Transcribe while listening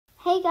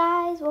Hey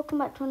guys, welcome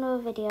back to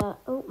another video.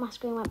 Oh, my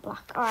screen went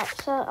black. Alright,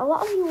 so a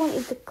lot of you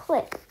wanted the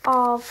clip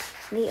of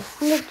the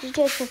 100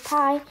 Digits of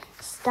Pi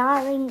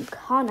starring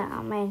Connor.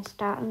 I mean,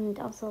 starring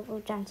also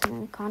Will Jensen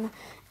and Connor.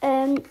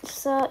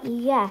 So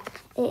yeah,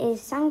 it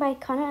is sang by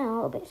Connor and a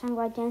little bit sang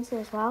by Jensen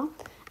as well.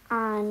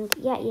 And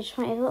yeah, you just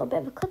wanted a little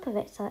bit of a clip of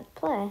it, so let's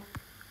play.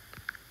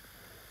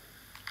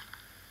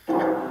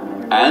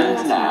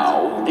 And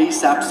now,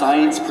 ASAP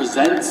Science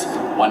presents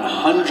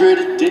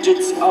 100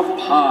 Digits of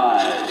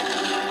Pi.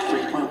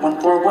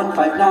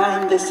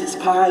 3.14159, this is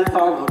pi,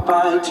 followed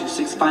by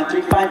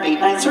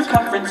 2653589,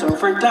 circumference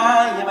over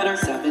diameter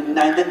 79,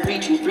 then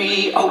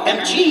 323,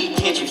 OMG,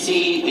 can't you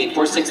see?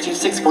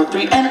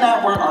 8462643, and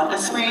now we're on a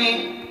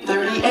spree.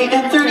 38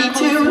 and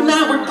 32,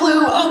 now we're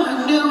blue, oh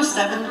who knew?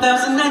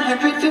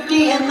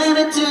 7,950, and then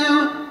a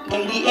 2.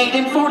 88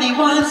 and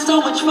 41,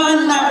 so much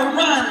fun, now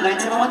we're on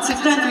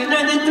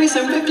 9716939 and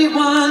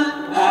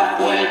 3751.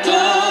 Halfway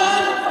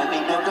done.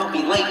 58 now, don't be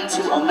late.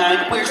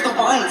 209, where's the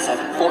wine?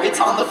 74, it's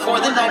on the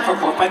floor. The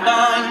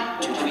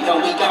 94459.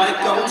 230, we gotta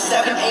go.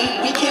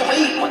 78, we can't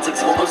wait.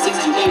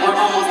 1640628, we're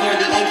almost near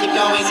the end. Keep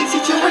going.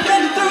 62, we're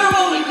getting through.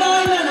 Only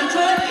 9 out of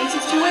 10.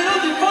 862,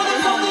 804,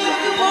 there's only a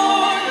few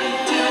more.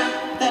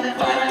 82, then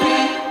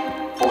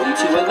 53,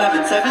 42,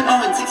 11, 7,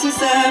 oh, and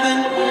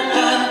 67. We're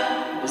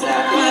done. Was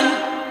that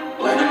fun?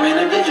 Learning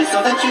random digits so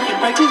that you can